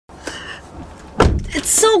It's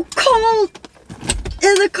so cold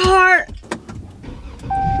in the car.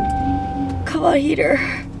 Come on, heater.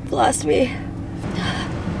 Blast me.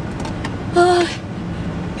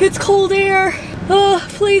 It's cold air.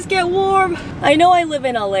 Please get warm. I know I live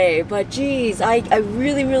in LA, but geez, I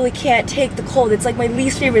really can't take the cold. It's like my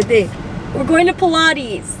least favorite thing. We're going to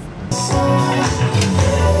Pilates.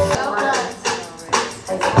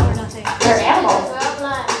 They're animals.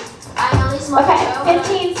 Okay,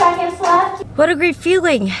 15 seconds left. What a great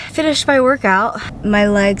feeling. Finished my workout. My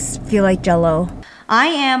legs feel like jello. I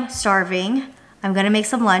am starving. I'm gonna make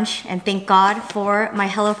some lunch, and thank God for my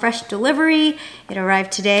HelloFresh delivery. It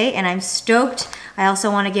arrived today and I'm stoked. I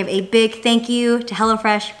also wanna give a big thank you to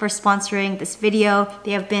HelloFresh for sponsoring this video.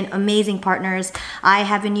 They have been amazing partners. I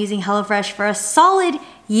have been using HelloFresh for a solid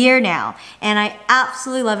year now, and I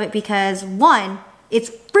absolutely love it because one, it's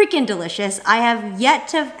freaking delicious. I have yet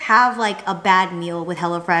to have like a bad meal with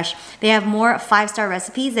HelloFresh. They have more 5-star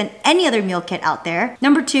recipes than any other meal kit out there.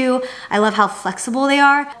 Number two, I love how flexible they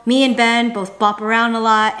are. Me and Ben both bop around a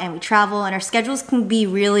lot and we travel, and our schedules can be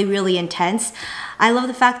really intense. I love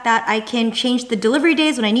the fact that I can change the delivery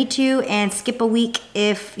days when I need to and skip a week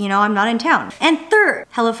if, you know, I'm not in town. And third,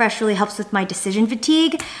 HelloFresh really helps with my decision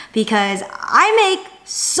fatigue because I make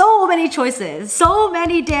so many choices, so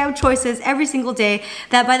many damn choices every single day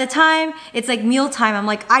that by the time it's like meal time, I'm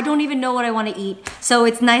like, I don't even know what I want to eat. So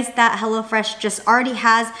it's nice that HelloFresh just already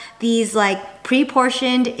has these like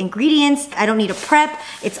pre-portioned ingredients. I don't need a prep.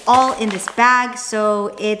 It's all in this bag,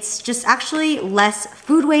 so it's just actually less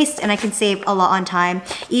food waste and I can save a lot on time.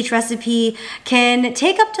 Each recipe can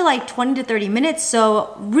take up to like 20 to 30 minutes,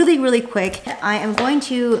 so really quick. I am going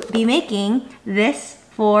to be making this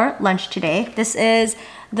for lunch today. This is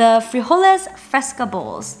the frijoles fresca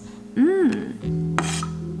bowls.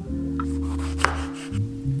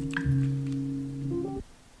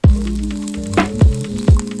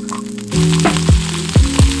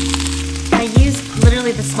 I use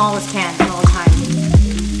literally the smallest pan all the time.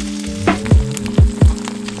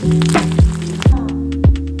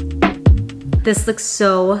 This looks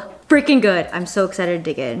so freaking good. I'm so excited to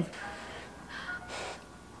dig in.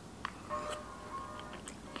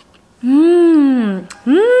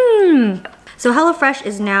 So HelloFresh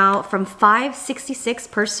is now from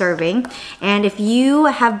 $5.66 per serving, and if you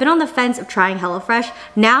have been on the fence of trying HelloFresh,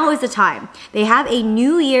 now is the time. They have a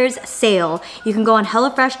New Year's sale. You can go on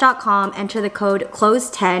HelloFresh.com, enter the code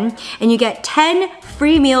CLOSE10, and you get 10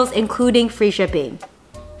 free meals including free shipping.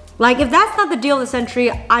 Like, if that's not the deal of the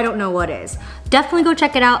century, I don't know what is. Definitely go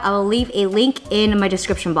check it out. I will leave a link in my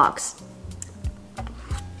description box.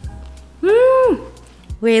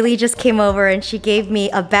 Whaley just came over and she gave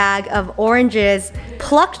me a bag of oranges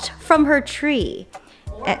plucked from her tree.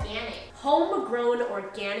 Organic. Homegrown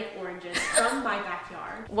organic oranges from my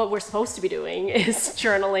backyard. What we're supposed to be doing is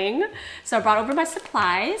journaling. So I brought over my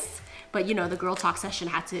supplies, but you know, the girl talk session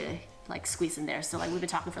had to like squeeze in there. So like we've been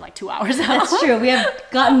talking for like 2 hours now. That's true, we have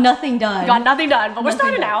gotten nothing done. Got nothing done, but we're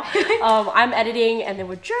starting now. I'm editing and then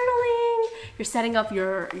we're journaling. You're setting up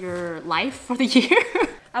your life for the year.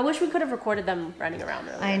 I wish we could have recorded them running around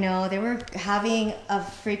earlier. I know, they were having a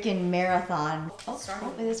freaking marathon. Oh, is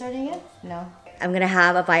it starting again? No. I'm gonna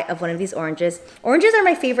have a bite of one of these oranges. Oranges are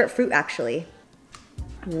my favorite fruit, actually.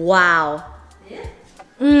 Wow. Yeah?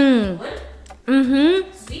 What?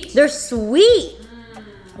 Sweet? They're sweet.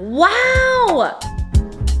 Wow.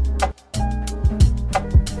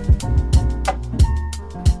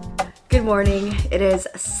 Good morning, it is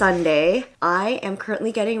Sunday. I am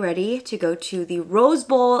currently getting ready to go to the Rose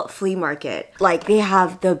Bowl flea market. Like, they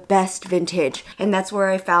have the best vintage, and that's where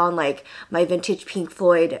I found like my vintage Pink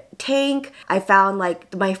Floyd tank. I found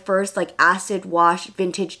like my first like acid wash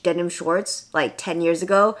vintage denim shorts like 10 years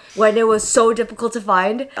ago when it was so difficult to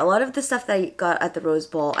find. A lot of the stuff that I got at the Rose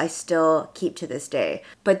Bowl I still keep to this day.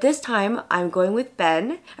 But this time I'm going with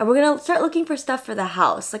Ben and we're gonna start looking for stuff for the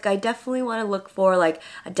house. Like, I definitely want to look for like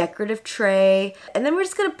a decorative tray, and then we're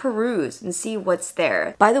just gonna peruse and see what's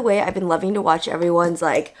there. By the way, I've been loving to watch everyone's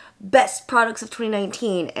like best products of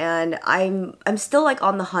 2019, and I'm still like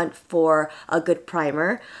on the hunt for a good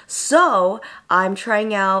primer. So I'm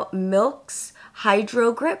trying out Milk's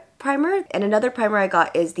Hydro Grip primer, and another primer I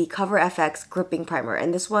got is the Cover FX gripping primer,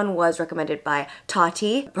 and this one was recommended by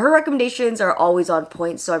Tati. Her recommendations are always on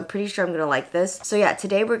point, so I'm pretty sure I'm gonna like this. So yeah,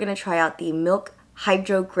 today we're gonna try out the Milk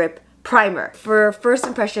Hydro Grip primer. For first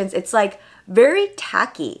impressions, it's like very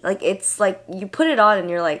tacky. Like, it's like you put it on and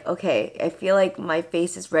you're like, okay, I feel like my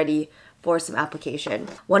face is ready for some application.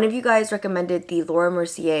 One of you guys recommended the Laura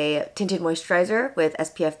Mercier Tinted Moisturizer with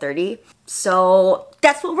SPF 30. So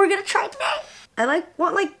that's what we're gonna try today. I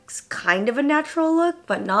want like kind of a natural look,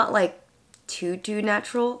 but not like too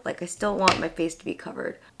natural. Like I still want my face to be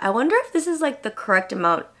covered. I wonder if this is like the correct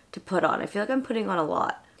amount to put on. I feel like I'm putting on a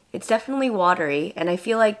lot. It's definitely watery, and I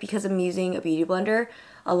feel like because I'm using a beauty blender,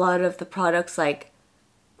 a lot of the products like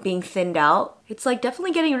being thinned out. It's like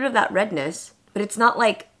definitely getting rid of that redness, but it's not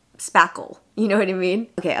like spackle. You know what I mean?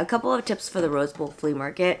 Okay, a couple of tips for the Rose Bowl flea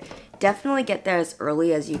market. Definitely get there as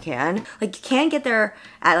early as you can. Like you can get there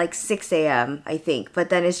at like 6 a.m. I think, but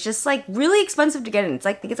then it's just like really expensive to get in. It's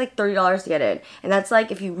like, I think it's like $30 to get in. And that's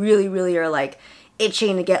like if you really are like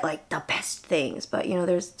itching to get like the best things. But you know,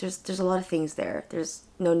 there's a lot of things there. There's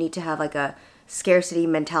no need to have like a scarcity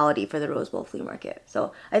mentality for the Rose Bowl flea market.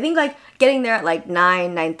 So I think like getting there at like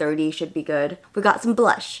 9:30 should be good. We got some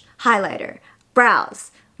blush, highlighter,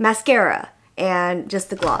 brows, mascara, and just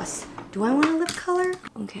the gloss. Do I want a lip color?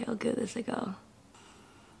 Okay, I'll give this a go.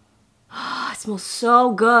 It smells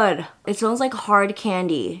so good. It smells like hard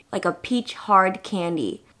candy, like a peach hard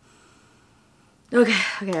candy. Okay,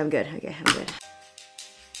 I'm good. Okay, I'm good.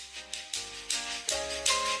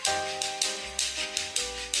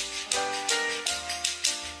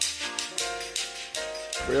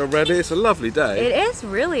 We're ready. It's a lovely day. It is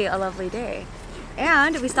really a lovely day.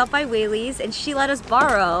 And we stopped by Whaley's and she let us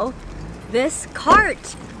borrow this cart.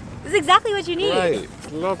 This is exactly what you need.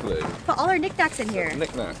 Great, lovely. Put all our knickknacks in here.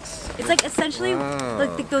 Knickknacks. It's like essentially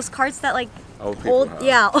like those carts that like Old people have.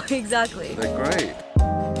 yeah, exactly. They're great.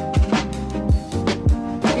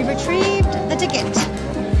 We retrieved the ticket.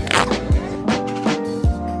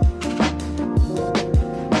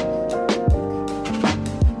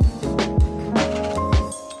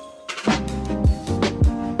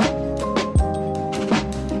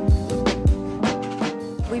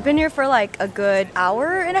 We've been here for like a good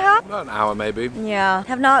hour and a half. About an hour maybe. Yeah,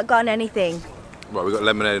 have not gotten anything. Well, we've got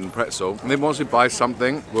lemonade and pretzel. And then once we buy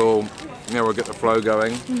something, we'll get the flow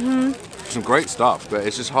going. Some great stuff, but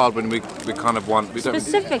it's just hard when we kind of want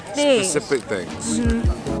Specific things. Specific things.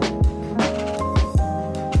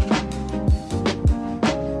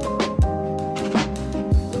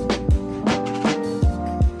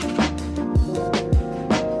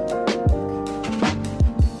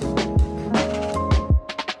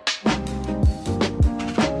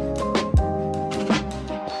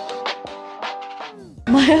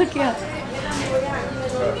 마약이야.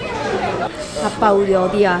 아빠 우리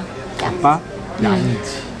어디야? 아빠?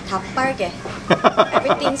 양지. 닭발개.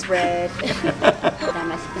 Everything's red. 나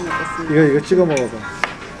맛있게 먹겠습니다. 이거 찍어 먹어봐.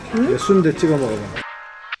 이거 순대 찍어 먹어봐.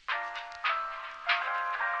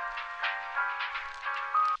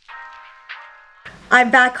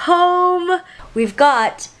 I'm back home. We've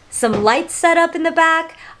got some lights set up in the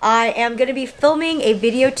back. I am gonna be filming a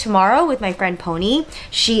video tomorrow with my friend Pony.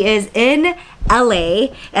 She is in LA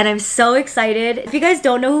and I'm so excited. If you guys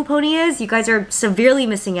don't know who Pony is, you guys are severely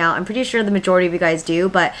missing out. I'm pretty sure the majority of you guys do,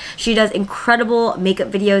 but she does incredible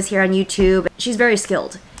makeup videos here on YouTube. She's very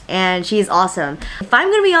skilled and she's awesome. If I'm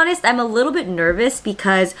gonna be honest, I'm a little bit nervous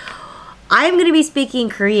because I'm gonna be speaking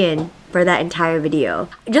Korean for that entire video.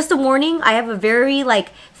 Just a warning, I have a very like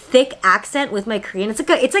thick accent with my Korean. It's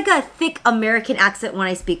like a thick American accent when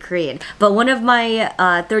I speak Korean. But one of my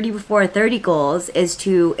 30 before 30 goals is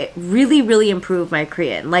to really improve my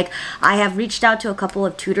Korean. Like I have reached out to a couple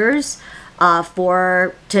of tutors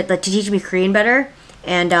to teach me Korean better,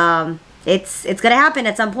 and it's gonna happen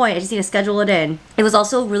at some point. I just need to schedule it in. It was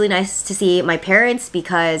also really nice to see my parents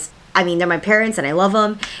because I mean, they're my parents and I love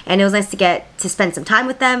them, and it was nice to get to spend some time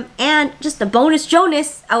with them. And just a bonus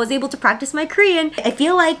Jonas, I was able to practice my Korean. I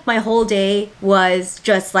feel like my whole day was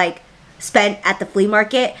just like spent at the flea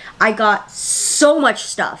market. I got so much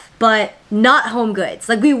stuff, but not home goods.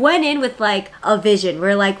 Like we went in with like a vision.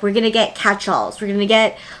 We're like, we're gonna get catch-alls. We're gonna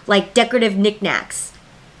get like decorative knickknacks.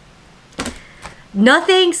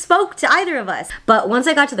 Nothing spoke to either of us. But once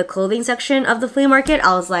I got to the clothing section of the flea market,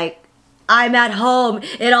 I was like, I'm at home.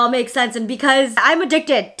 It all makes sense. And because I'm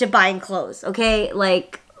addicted to buying clothes, okay?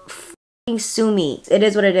 Like, f***ing sue me. It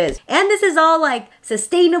is what it is. And this is all like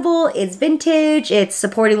sustainable. It's vintage. It's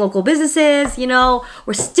supporting local businesses, you know?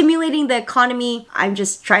 We're stimulating the economy. I'm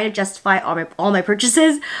just trying to justify all my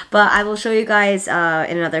purchases, but I will show you guys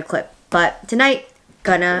in another clip. But tonight,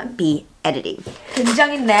 gonna be editing.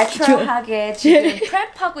 굉장히 내추럴하게 지금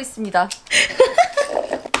프랩하고 있습니다.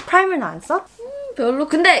 프라이머는 안 써? 별로.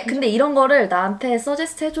 근데 이런 거를 나한테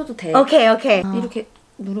서제스트 해줘도 돼. 오케이. 이렇게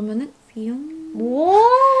누르면은 비용. 오.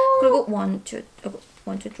 그리고 원투.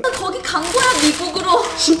 거기 간 거야 미국으로.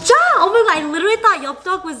 진짜? Oh my god, I literally thought Yup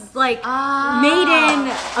Dog was like made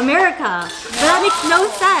in America. But that makes no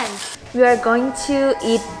sense. We are going to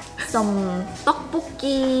eat some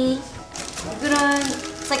떡볶이. 이거는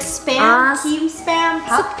it's like spam, team spam.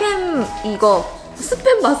 스팸 이거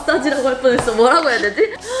스팸 마사지라고 할 뻔했어. 뭐라고 해야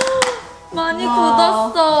되지? 많이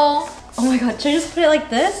굳었어. Oh my god, should I just put it like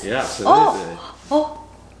this? Yeah,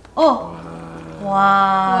 와.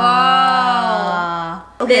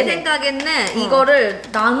 내 생각에는 이거를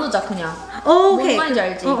나누자 그냥. 오케이. 뭔 말인지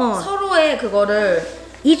알지? 어. 서로의 그거를.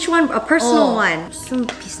 Each one a personal one. 좀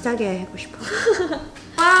비슷하게 하고 싶어.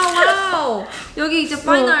 와우. 여기 이제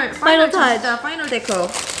파이널 final touch. 진짜 파이널 데코.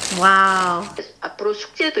 Wow. 앞으로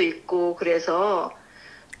숙제도 있고 그래서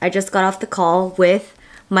I just got off the call with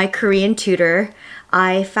my Korean tutor.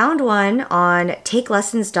 I found one on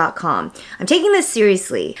takelessons.com. I'm taking this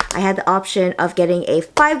seriously. I had the option of getting a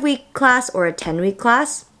 5-week class or a 10-week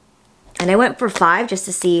class. And I went for 5 just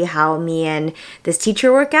to see how me and this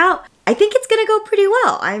teacher work out. I think it's gonna go pretty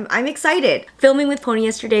well. I'm excited. Filming with Pony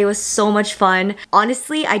yesterday was so much fun.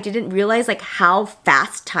 Honestly, I didn't realize like how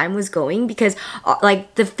fast time was going because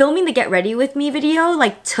like the filming the get ready with me video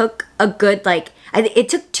like took a good it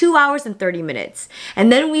took 2 hours and 30 minutes.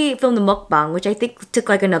 And then we filmed the mukbang, which I think took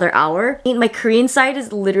like another hour. My Korean side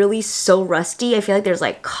is literally so rusty. I feel like there's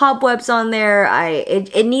like cobwebs on there.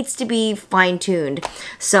 It needs to be fine-tuned.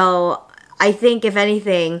 So I think if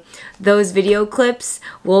anything, those video clips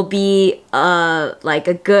will be like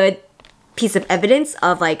a good piece of evidence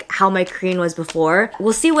of like how my Korean was before.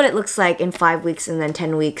 We'll see what it looks like in 5 weeks and then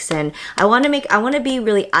 10 weeks. And I want to be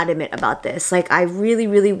really adamant about this. Like I really,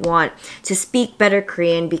 really want to speak better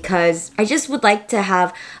Korean because I just would like to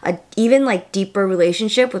have a even like deeper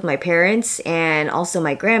relationship with my parents and also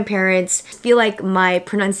my grandparents. I feel like my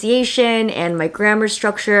pronunciation and my grammar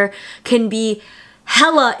structure can be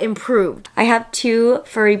hella improved. I have 2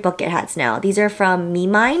 furry bucket hats now. These are from Me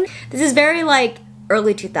Mine. This is very like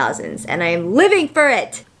early 2000s and I am living for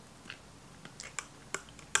it.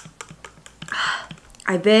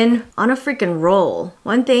 I've been on a freaking roll.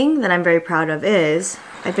 One thing that I'm very proud of is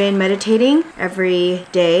I've been meditating every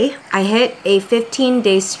day. I hit a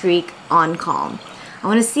 15-day streak on Calm. I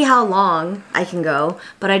want to see how long I can go,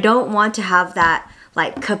 but I don't want to have that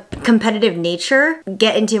like competitive nature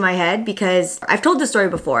get into my head because I've told this story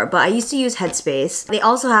before, but I used to use Headspace. They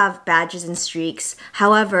also have badges and streaks.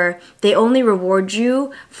 However, they only reward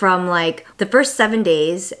you from like the first 7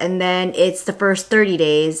 days and then it's the first 30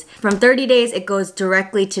 days. From 30 days, it goes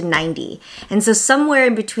directly to 90. And so somewhere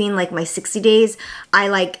in between like my 60 days, I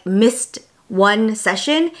like missed one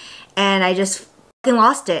session and I just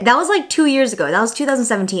lost it. That was like 2 years ago. That was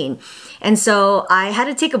 2017. And so I had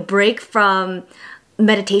to take a break from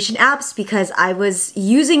meditation apps because I was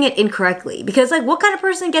using it incorrectly. Because like what kind of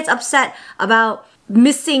person gets upset about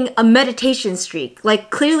missing a meditation streak? Like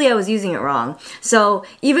clearly I was using it wrong. So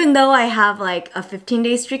even though I have like a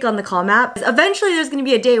 15-day streak on the Calm app, eventually there's gonna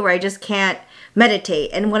be a day where I just can't meditate.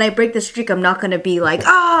 And when I break the streak, I'm not gonna be like,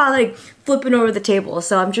 like flipping over the table.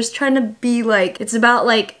 So I'm just trying to be like, it's about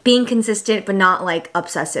like being consistent but not like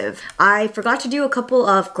obsessive. I forgot to do a couple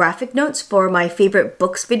of graphic notes for my favorite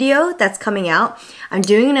books video that's coming out. I'm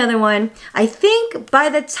doing another one. I think by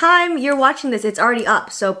the time you're watching this, it's already up.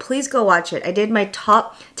 So please go watch it. I did my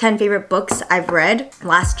top 10 favorite books I've read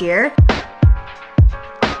last year.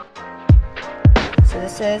 So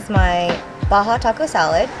this is my Baja taco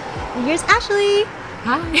salad. And here's Ashley.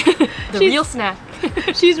 Hi. The real snack.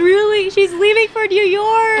 She's leaving for New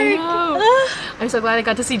York. I know. I'm so glad I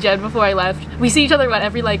got to see Jen before I left. We see each other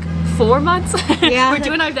every like 4 months. Yeah. We're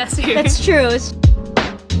doing our best here. That's true.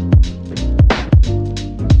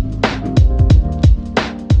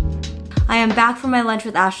 I am back from my lunch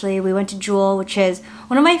with Ashley. We went to Jewel, which is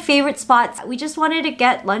one of my favorite spots. We just wanted to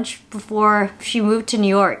get lunch before she moved to New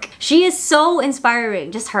York. She is so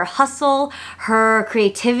inspiring. Just her hustle, her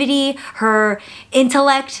creativity, her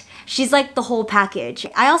intellect. She's like the whole package.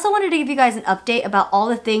 I also wanted to give you guys an update about all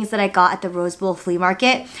the things that I got at the Rose Bowl flea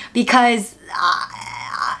market because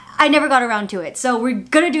I never got around to it. So we're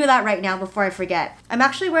gonna do that right now before I forget. I'm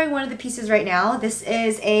actually wearing one of the pieces right now. This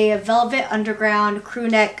is a Velvet Underground crew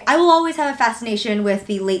neck. I will always have a fascination with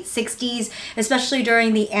the late 60s, especially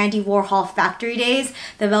during the Andy Warhol factory days.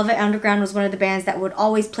 The Velvet Underground was one of the bands that would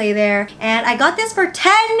always play there. And I got this for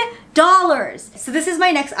 $10. So this is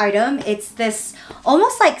my next item. It's this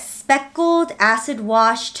almost like speckled, acid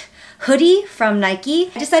washed hoodie from Nike.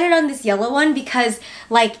 I decided on this yellow one because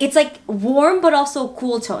like it's like warm but also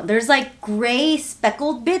cool tone. There's like gray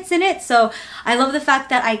speckled bits in it, so I love the fact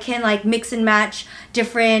that I can like mix and match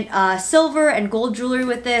different silver and gold jewelry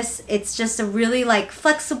with this. It's just a really like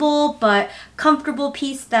flexible but comfortable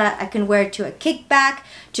piece that I can wear to a kickback,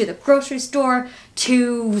 to the grocery store,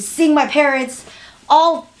 to seeing my parents,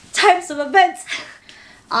 all types of events.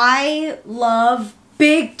 I love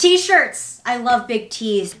big t-shirts. I love big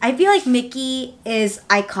tees. I feel like Mickey is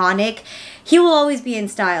iconic. he will always be in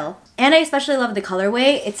style. And I especially love the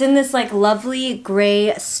colorway. It's in this like lovely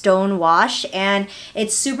gray stone wash and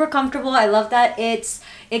it's super comfortable. I love that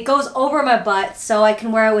it goes over my butt so I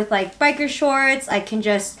can wear it with like biker shorts. I can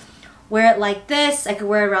just wear it like this. I could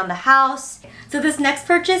wear it around the house. So this next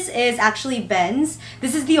purchase is actually Ben's.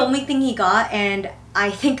 This is the only thing he got and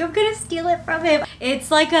I think I'm gonna steal it from him.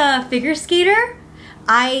 It's like a figure skater.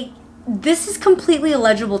 This is completely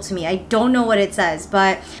illegible to me. I don't know what it says,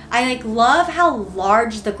 but I like love how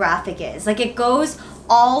large the graphic is. Like it goes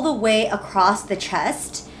all the way across the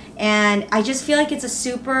chest and I just feel like it's a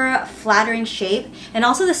super flattering shape. And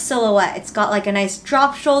also the silhouette, it's got like a nice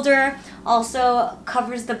drop shoulder, also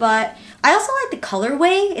covers the butt. I also like the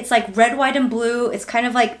colorway. It's like red, white, and blue. It's kind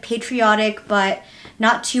of like patriotic, but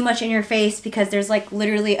not too much in your face because there's like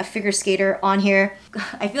literally a figure skater on here.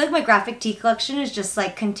 I feel like my graphic tee collection is just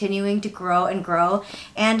like continuing to grow and grow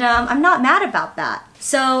and I'm not mad about that.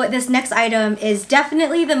 So this next item is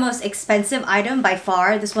definitely the most expensive item by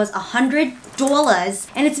far. This was $100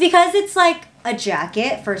 and it's because it's like a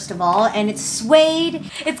jacket first of all and it's suede.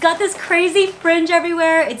 It's got this crazy fringe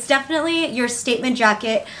everywhere. It's definitely your statement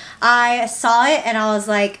jacket. I saw it and I was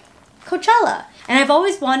like, Coachella. And I've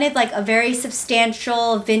always wanted like a very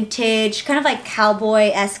substantial, vintage, kind of like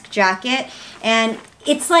cowboy-esque jacket. And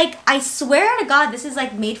it's like, I swear to God, this is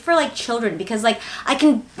like made for like children because like I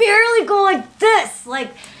can barely go like this.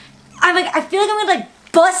 Like, I feel like I'm gonna like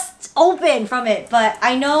bust open from it, but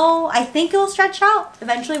I think it'll stretch out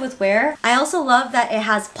eventually with wear. I also love that it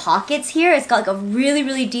has pockets here. It's got like a really,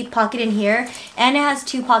 really deep pocket in here and it has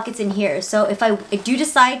 2 pockets in here. So if I do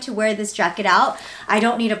decide to wear this jacket out, I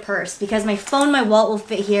don't need a purse because my phone, my wallet will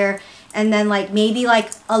fit here and then like maybe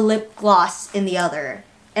like a lip gloss in the other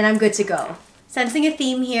and I'm good to go. Sensing a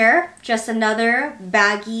theme here, just another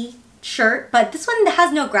baggy shirt, but this one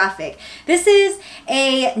has no graphic. This is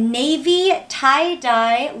a navy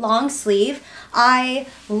tie-dye long sleeve. I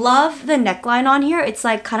love the neckline on here. It's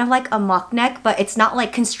like kind of like a mock neck, but it's not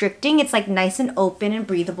like constricting. It's like nice and open and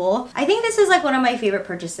breathable. I think this is like one of my favorite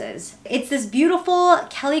purchases. It's this beautiful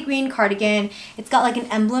Kelly green cardigan. It's got like an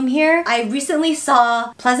emblem here. I recently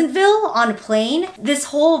saw Pleasantville on a plane. This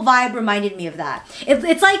whole vibe reminded me of that.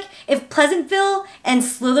 It's like if Pleasantville and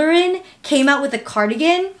Slytherin came out with a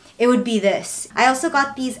cardigan, it would be this. I also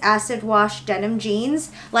got these acid wash denim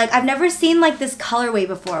jeans. Like I've never seen like this colorway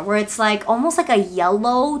before where it's like almost like a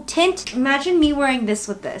yellow tint. Imagine me wearing this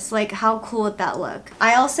with this. Like how cool would that look?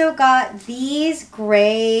 I also got these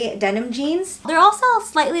gray denim jeans. They're also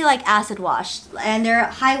slightly like acid washed and they're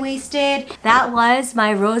high-waisted. That was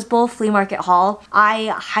my Rose Bowl flea market haul.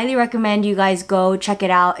 I highly recommend you guys go check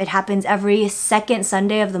it out. It happens every second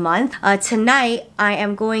Sunday of the month. Tonight I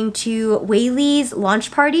am going to Whaley's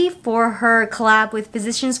launch party for her collab with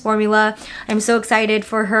Physicians Formula. I'm so excited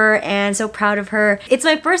for her and so proud of her. It's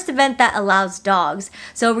my first event that allows dogs.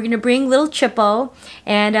 So we're gonna bring little Chippo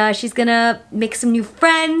and she's gonna make some new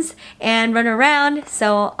friends and run around.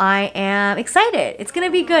 So I am excited. It's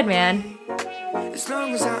gonna be good, man. As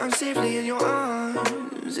long as I'm safely in your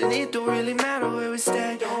arms, and it don't really matter where we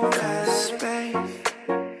stay, 'cause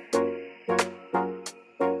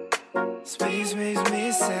space makes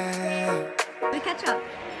me sad. We catch up.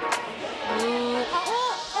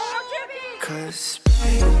 Cause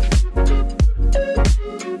space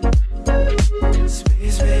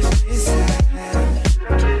makes me sad.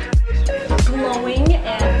 Glowing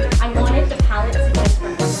and I wanted the palette to go for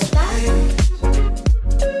that.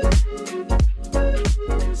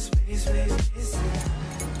 Space makes me sad.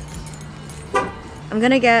 I'm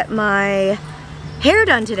gonna get my hair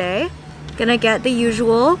done today. Gonna get the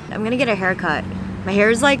usual. I'm gonna get a haircut. My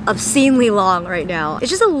hair is like obscenely long right now.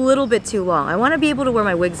 It's just a little bit too long. I want to be able to wear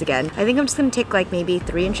my wigs again. I think I'm just gonna take like maybe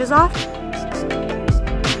 3 inches off.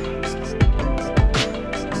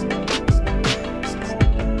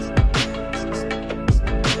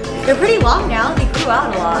 They're pretty long now. They grew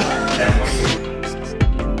out a lot.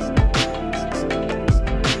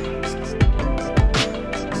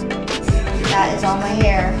 That is all my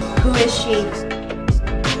hair. Who is she?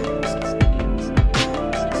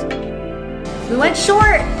 We went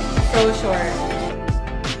short. So short.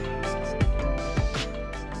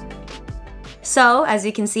 So, as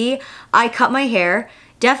you can see, I cut my hair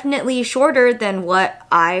definitely shorter than what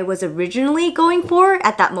I was originally going for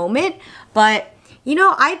at that moment. But, you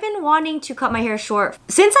know, I've been wanting to cut my hair short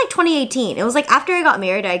since like 2018. It was like after I got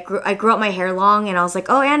married, I grew up my hair long and I was like,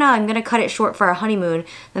 oh, Anna, I'm gonna cut it short for our honeymoon.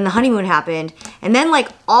 Then the honeymoon happened. And then like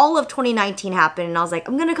all of 2019 happened and I was like,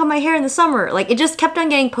 I'm gonna cut my hair in the summer. Like it just kept on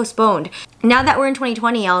getting postponed. Now that we're in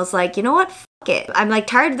 2020, I was like, you know what? F it. I'm like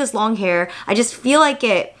tired of this long hair. I just feel like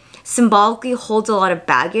it symbolically holds a lot of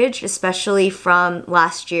baggage, especially from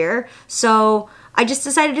last year. So I just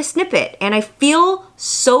decided to snip it and I feel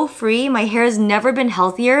so free. My hair has never been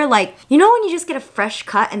healthier. Like, you know when you just get a fresh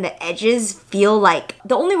cut and the edges feel like,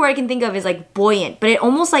 the only word I can think of is like buoyant, but it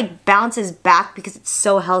almost like bounces back because it's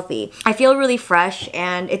so healthy. I feel really fresh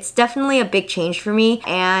and it's definitely a big change for me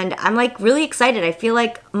and I'm like really excited. I feel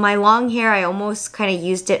like my long hair, I almost kind of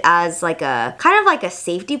used it as like a, kind of like a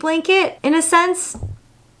safety blanket in a sense.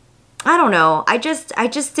 I don't know. I just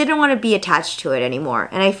didn't want to be attached to it anymore.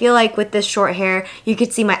 And I feel like with this short hair, you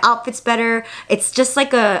could see my outfits better. It's just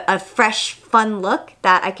like a fresh, fun look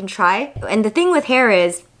that I can try. And the thing with hair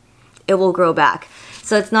is, it will grow back.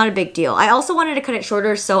 So it's not a big deal. I also wanted to cut it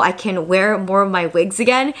shorter so I can wear more of my wigs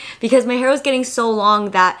again because my hair was getting so long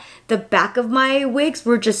that the back of my wigs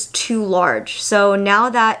were just too large. So now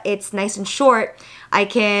that it's nice and short, I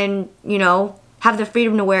can, you know, have the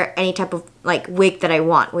freedom to wear any type of like wig that I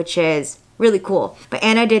want, which is really cool. But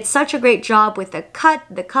Anna did such a great job with the cut,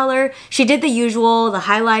 the color. She did the usual, the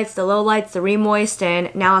highlights, the lowlights, the remoist, and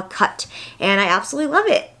now a cut. And I absolutely love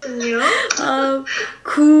it. 900.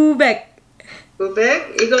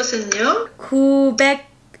 900. 이것은요?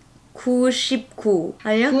 999.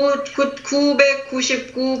 아니요?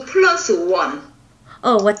 999 플러스 1.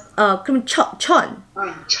 그럼 1000.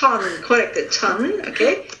 1000, correct. 1000,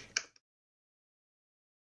 okay?